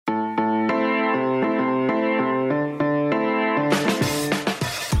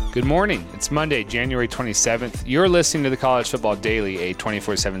Good morning. It's Monday, January 27th. You're listening to the College Football Daily, a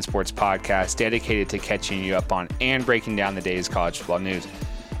 24/7 sports podcast dedicated to catching you up on and breaking down the day's college football news.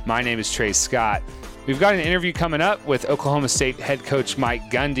 My name is Trey Scott. We've got an interview coming up with Oklahoma State head coach Mike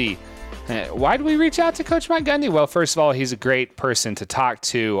Gundy. Why did we reach out to Coach Mike Gundy? Well, first of all, he's a great person to talk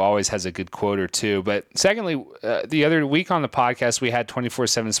to, always has a good quote or two. But secondly, the other week on the podcast, we had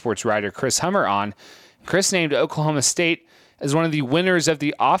 24/7 sports writer Chris Hummer on. Chris named Oklahoma State as one of the winners of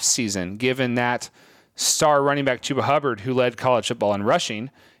the offseason, given that star running back Chuba Hubbard, who led college football in rushing,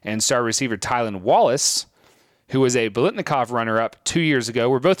 and star receiver Tylan Wallace, who was a Biletnikoff runner-up 2 years ago,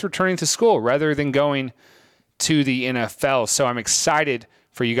 were both returning to school rather than going to the NFL. So I'm excited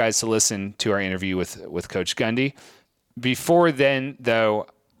for you guys to listen to our interview with Coach Gundy. Before then, though,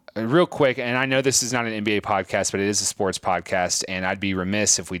 real quick, and I know this is not an NBA podcast, but it is a sports podcast, and I'd be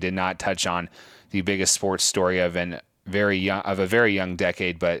remiss if we did not touch on the biggest sports story of a very young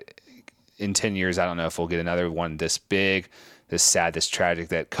decade, but in 10 years, I don't know if we'll get another one this big, this sad, this tragic,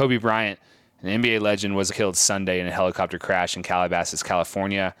 that Kobe Bryant, an NBA legend, was killed Sunday in a helicopter crash in Calabasas,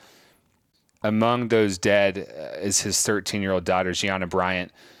 California. Among those dead is his 13-year-old daughter, Gianna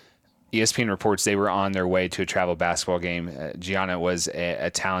Bryant. ESPN reports they were on their way to a travel basketball game. Gianna was a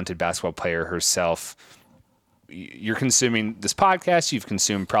talented basketball player herself. You're consuming this podcast. You've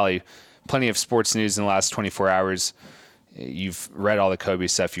consumed probably plenty of sports news in the last 24 hours. You've read all the Kobe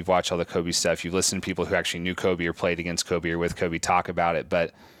stuff. You've watched all the Kobe stuff. You've listened to people who actually knew Kobe or played against Kobe or with Kobe talk about it.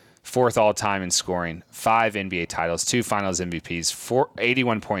 But fourth all-time in scoring, 5 NBA titles, 2 Finals MVPs,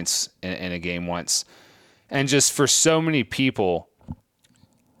 81 points in a game once. And just for so many people,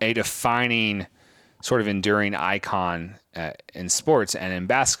 a defining sort of enduring icon in sports and in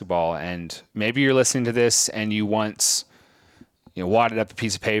basketball. And maybe you're listening to this and you once wadded up a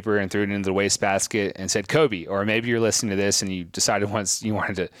piece of paper and threw it into the wastebasket and said Kobe, or maybe you're listening to this and you decided once you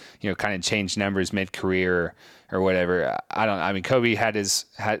wanted to, kind of change numbers mid-career or whatever. Kobe had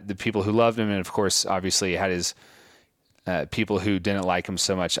the people who loved him, and of course, obviously, had his people who didn't like him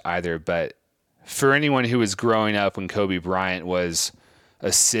so much either. But for anyone who was growing up when Kobe Bryant was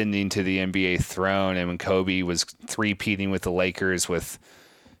ascending to the NBA throne and when Kobe was three-peating with the Lakers with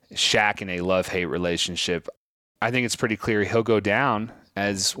Shaq in a love-hate relationship, I think it's pretty clear he'll go down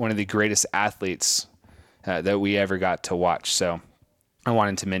as one of the greatest athletes that we ever got to watch. So I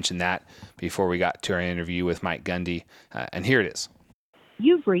wanted to mention that before we got to our interview with Mike Gundy. And here it is.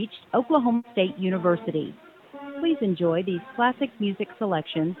 You've reached Oklahoma State University. Please enjoy these classic music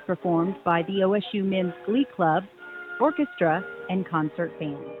selections performed by the OSU Men's Glee Club, Orchestra, and Concert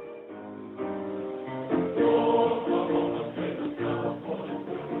Band.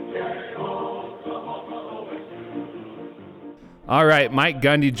 All right, Mike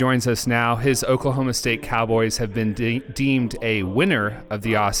Gundy joins us now. His Oklahoma State Cowboys have been deemed a winner of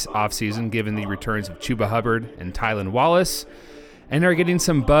the offseason, given the returns of Chuba Hubbard and Tylan Wallace, and are getting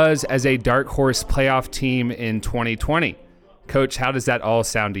some buzz as a dark horse playoff team in 2020. Coach, how does that all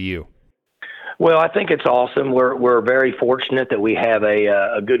sound to you? Well, I think it's awesome. We're very fortunate that we have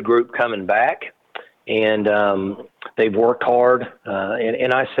a good group coming back, and they've worked hard.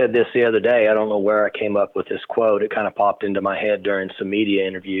 And I said this the other day. I don't know where I came up with this quote. It kind of popped into my head during some media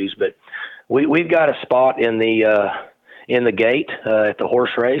interviews. But we've got a spot in the gate at the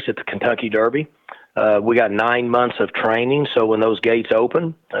horse race at the Kentucky Derby. We got 9 months of training, so when those gates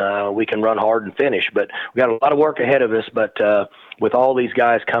open, we can run hard and finish. But we got a lot of work ahead of us. But with all these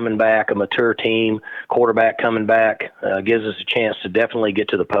guys coming back, a mature team, quarterback coming back, gives us a chance to definitely get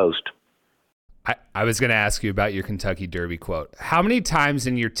to the post. I was going to ask you about your Kentucky Derby quote. How many times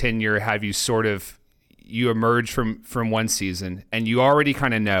in your tenure have you emerged from one season and you already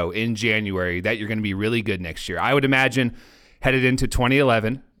kind of know in January that you're going to be really good next year? I would imagine headed into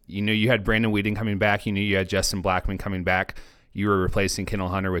 2011, you knew you had Brandon Weeden coming back. You knew you had Justin Blackman coming back. You were replacing Kendall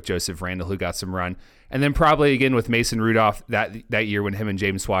Hunter with Joseph Randall, who got some run. And then probably again with Mason Rudolph that year when him and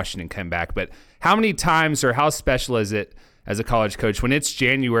James Washington came back. But how many times or how special is it as a college coach when it's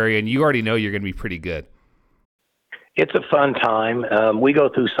January and you already know you're going to be pretty good? It's a fun time. We go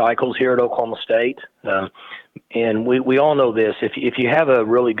through cycles here at Oklahoma State, and we all know this. If you have a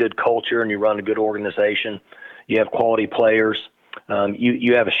really good culture and you run a good organization, you have quality players,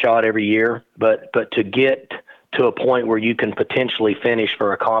 you have a shot every year. But to get to a point where you can potentially finish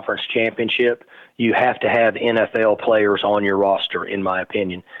for a conference championship, you have to have NFL players on your roster, in my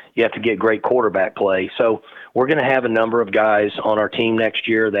opinion. You have to get great quarterback play. So we're going to have a number of guys on our team next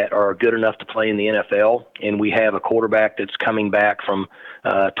year that are good enough to play in the NFL, and we have a quarterback that's coming back from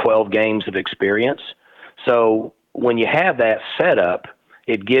 12 games of experience. So when you have that setup,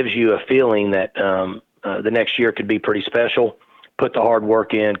 it gives you a feeling that the next year could be pretty special. put the hard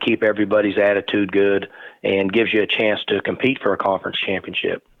work in, keep everybody's attitude good, and gives you a chance to compete for a conference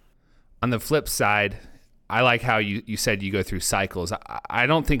championship. On the flip side, I like how you said you go through cycles. I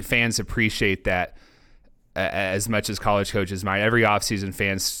don't think fans appreciate that as much as college coaches might. Every offseason,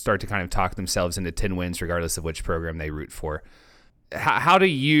 fans start to kind of talk themselves into 10 wins regardless of which program they root for. How do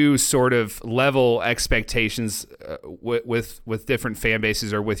you sort of level expectations with different fan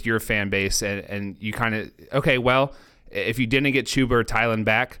bases or with your fan base, and you kind of, okay, well, if you didn't get Chuba or Tylen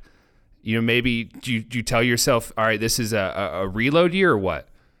back, maybe do you tell yourself, all right, this is a reload year or what?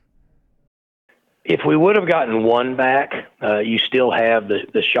 If we would have gotten one back, you still have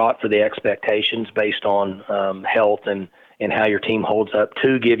the shot for the expectations based on health and how your team holds up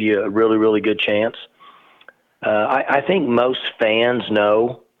to give you a really, really good chance. I think most fans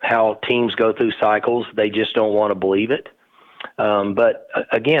know how teams go through cycles. They just don't want to believe it. But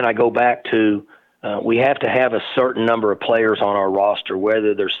again, I go back to we have to have a certain number of players on our roster,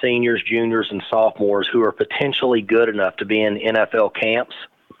 whether they're seniors, juniors, and sophomores, who are potentially good enough to be in NFL camps.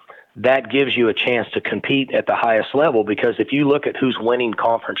 That gives you a chance to compete at the highest level, because if you look at who's winning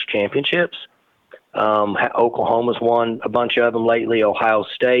conference championships, Oklahoma's won a bunch of them lately, Ohio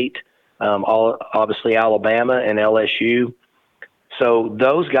State, obviously Alabama and LSU. So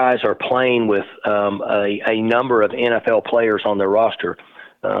those guys are playing with a number of NFL players on their roster.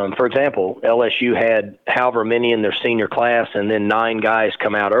 For example, LSU had however many in their senior class, and then 9 guys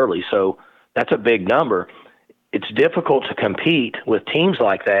come out early. So that's a big number. It's difficult to compete with teams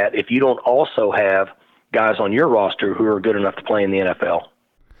like that if you don't also have guys on your roster who are good enough to play in the NFL.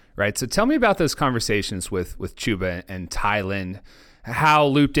 Right. So tell me about those conversations with Chuba and Tylen. How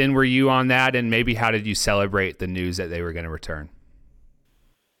looped in were you on that, and maybe how did you celebrate the news that they were going to return?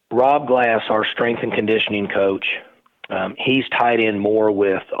 Rob Glass, our strength and conditioning coach, he's tied in more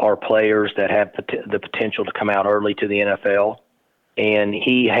with our players that have the potential to come out early to the NFL. And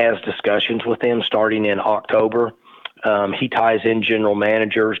he has discussions with them starting in October. He ties in general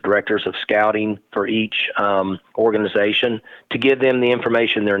managers, directors of scouting for each organization to give them the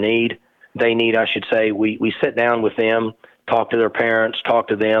information they need. We sit down with them, talk to their parents, talk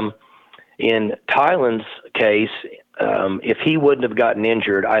to them. In Tylen's case, if he wouldn't have gotten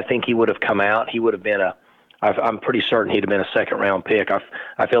injured, I think he would have come out. He would have been I'm pretty certain he'd have been a second-round pick.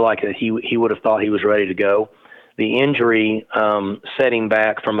 I feel like that he would have thought he was ready to go. The injury set him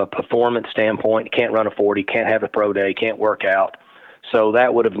back from a performance standpoint. Can't run a 40, can't have a pro day, can't work out. So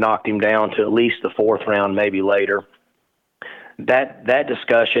that would have knocked him down to at least the 4th round, maybe later. That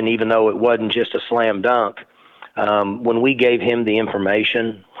discussion, even though it wasn't just a slam dunk, when we gave him the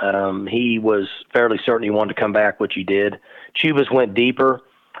information, he was fairly certain he wanted to come back, which he did. Chubas went deeper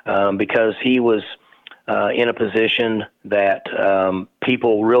because he was in a position that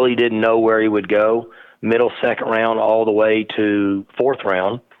people really didn't know where he would go. Middle 2nd round all the way to 4th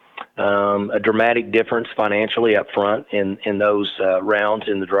round, a dramatic difference financially up front in those rounds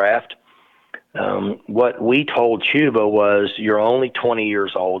in the draft. What we told Chuba was, you're only 20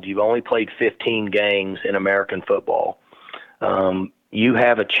 years old. You've only played 15 games in American football. You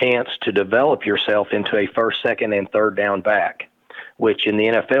have a chance to develop yourself into a 1st, 2nd, and 3rd down back, which in the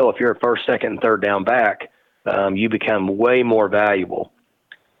NFL, if you're a 1st, 2nd, and 3rd down back, you become way more valuable.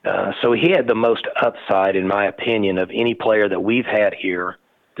 So he had the most upside, in my opinion, of any player that we've had here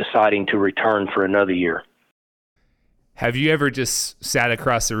deciding to return for another year. Have you ever just sat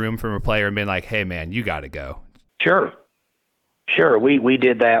across the room from a player and been like, hey, man, you got to go? Sure. We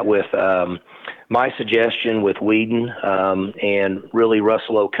did that with my suggestion with Whedon and really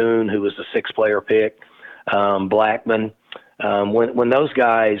Russell Okun, who was the 6th-player pick, Blackman. When those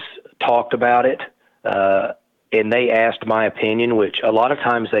guys talked about it, and they asked my opinion, which a lot of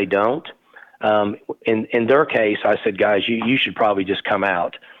times they don't. In their case, I said, guys, you should probably just come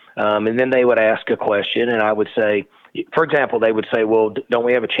out. And then they would ask a question, and I would say, for example, they would say, well, don't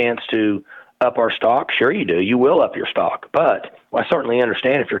we have a chance to up our stock? Sure you do. You will up your stock. But I certainly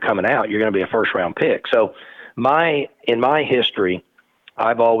understand if you're coming out, you're going to be a 1st-round pick. So in my history,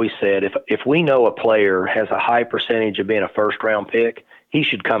 I've always said if we know a player has a high percentage of being a 1st-round pick, he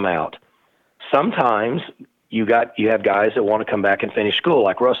should come out. Sometimes you have guys that want to come back and finish school,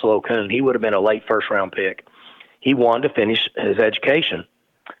 like Russell Okun. He would have been a late 1st-round pick. He wanted to finish his education.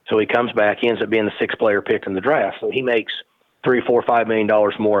 So he comes back, he ends up being the 6th-player pick in the draft. So he makes $3, $4, $5 million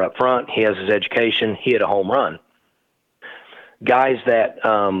more up front. He has his education. He hit a home run. Guys that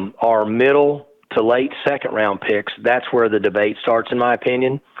are middle to late 2nd-round picks, that's where the debate starts, in my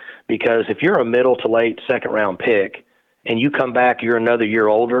opinion, because if you're a middle to late 2nd-round pick and you come back, you're another year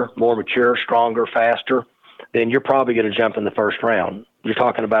older, more mature, stronger, faster, then you're probably going to jump in the 1st round. You're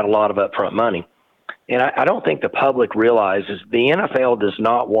talking about a lot of upfront money. And I don't think the public realizes the NFL does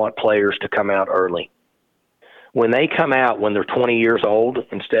not want players to come out early. When they come out when they're 20 years old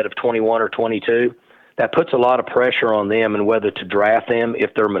instead of 21 or 22, that puts a lot of pressure on them and whether to draft them,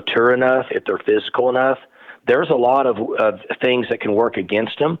 if they're mature enough, if they're physical enough. There's a lot of things that can work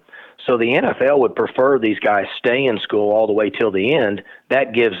against them. So the NFL would prefer these guys stay in school all the way till the end.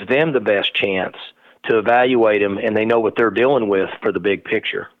 That gives them the best chance to evaluate them, and they know what they're dealing with for the big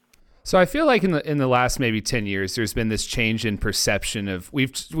picture. So I feel like in the last maybe 10 years, there's been this change in perception of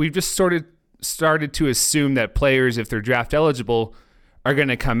we've just sort of started to assume that players, if they're draft eligible, are going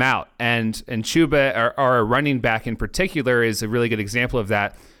to come out. And Chuba, our running back in particular, is a really good example of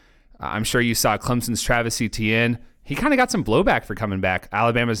that. I'm sure you saw Clemson's Travis Etienne. He kind of got some blowback for coming back.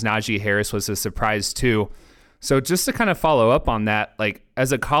 Alabama's Najee Harris was a surprise too. So just to kind of follow up on that, like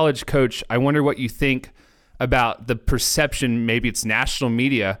as a college coach, I wonder what you think about the perception, maybe it's national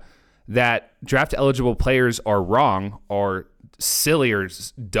media, that draft eligible players are wrong or silly or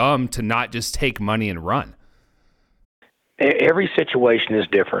dumb to not just take money and run. Every situation is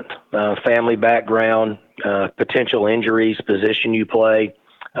different. Family background, potential injuries, position you play.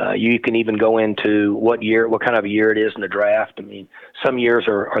 You can even go into what kind of a year it is in the draft. I mean, some years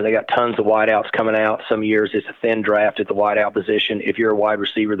are they got tons of wideouts coming out. Some years it's a thin draft at the wideout position. If you're a wide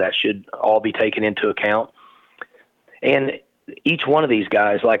receiver, that should all be taken into account. And each one of these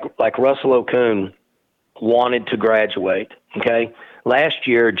guys, like Russell Okung, wanted to graduate. Okay, last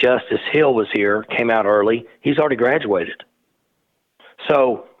year Justice Hill was here, came out early. He's already graduated.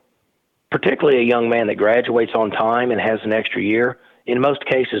 So, particularly a young man that graduates on time and has an extra year, in most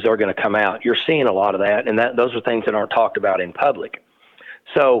cases they're going to come out. You're seeing a lot of that, and those are things that aren't talked about in public.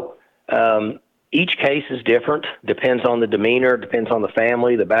 So each case is different, depends on the demeanor, depends on the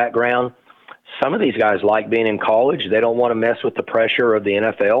family, the background. Some of these guys like being in college. They don't want to mess with the pressure of the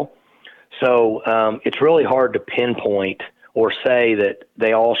NFL. So it's really hard to pinpoint or say that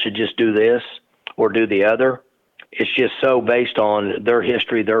they all should just do this or do the other. It's just so based on their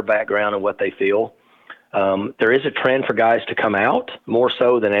history, their background, and what they feel. There is a trend for guys to come out more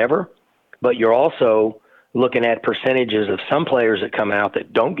so than ever, but you're also looking at percentages of some players that come out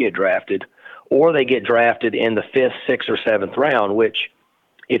that don't get drafted, or they get drafted in the 5th, 6th, or 7th round, which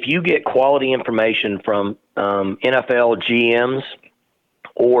if you get quality information from NFL GMs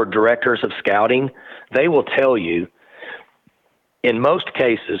or directors of scouting, they will tell you in most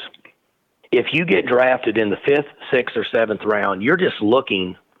cases, if you get drafted in the 5th, 6th, or 7th round, you're just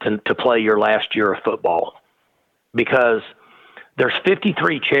looking to play your last year of football, because there's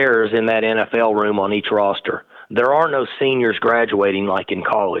 53 chairs in that NFL room on each roster. There are no seniors graduating like in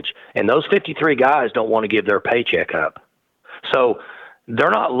college, and those 53 guys don't want to give their paycheck up. So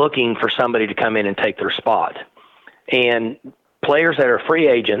they're not looking for somebody to come in and take their spot. And players that are free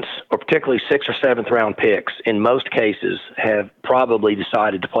agents, or particularly 6th or 7th round picks, in most cases have probably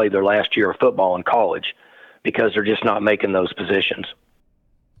decided to play their last year of football in college because they're just not making those positions.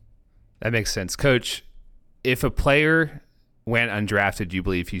 That makes sense. Coach, if a player went undrafted, do you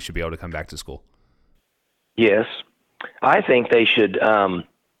believe he should be able to come back to school? Yes. I think they should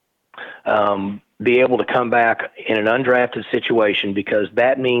be able to come back in an undrafted situation, because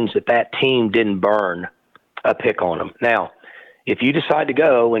that means that team didn't burn a pick on them. Now, if you decide to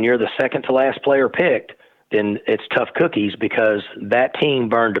go and you're the second to last player picked, then it's tough cookies because that team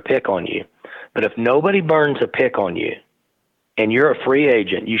burned a pick on you. But if nobody burns a pick on you and you're a free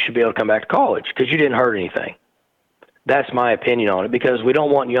agent, you should be able to come back to college because you didn't hurt anything. That's my opinion on it, because we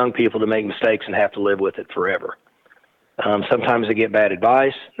don't want young people to make mistakes and have to live with it forever. Sometimes they get bad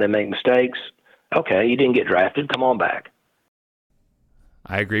advice, they make mistakes. Okay, you didn't get drafted, come on back.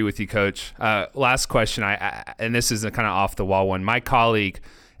 I agree with you, Coach. Last question, and this is a kind of off-the-wall one. My colleague,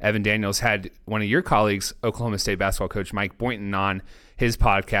 Evan Daniels, had one of your colleagues, Oklahoma State basketball coach Mike Boynton, on his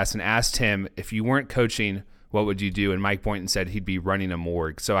podcast and asked him, if you weren't coaching, what would you do? And Mike Boynton said he'd be running a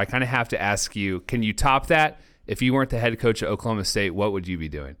morgue. So I kind of have to ask you, can you top that? If you weren't the head coach at Oklahoma State, what would you be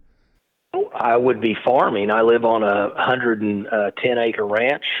doing? I would be farming. I live on a 110-acre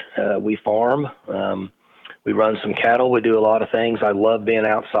ranch. We farm. We run some cattle. We do a lot of things. I love being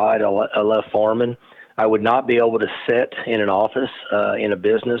outside. I love farming. I would not be able to sit in an office in a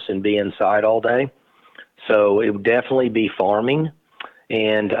business and be inside all day. So it would definitely be farming,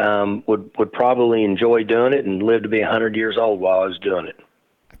 and would probably enjoy doing it and live to be 100 years old while I was doing it.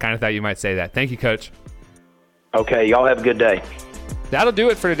 I kind of thought you might say that. Thank you, Coach. Okay, y'all have a good day. That'll do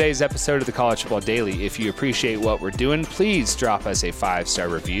it for today's episode of the College Football Daily. If you appreciate what we're doing, please drop us a 5-star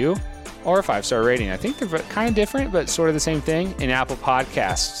review or a 5-star rating. I think they're kind of different, but sort of the same thing in Apple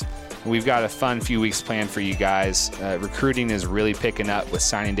Podcasts. We've got a fun few weeks planned for you guys. Recruiting is really picking up with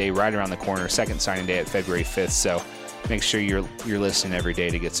signing day right around the corner, second signing day at February 5th. So make sure you're listening every day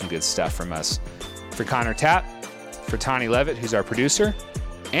to get some good stuff from us. For Connor Tapp, for Tawny Levitt, who's our producer,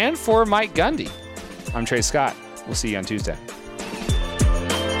 and for Mike Gundy, I'm Trey Scott. We'll see you on Tuesday.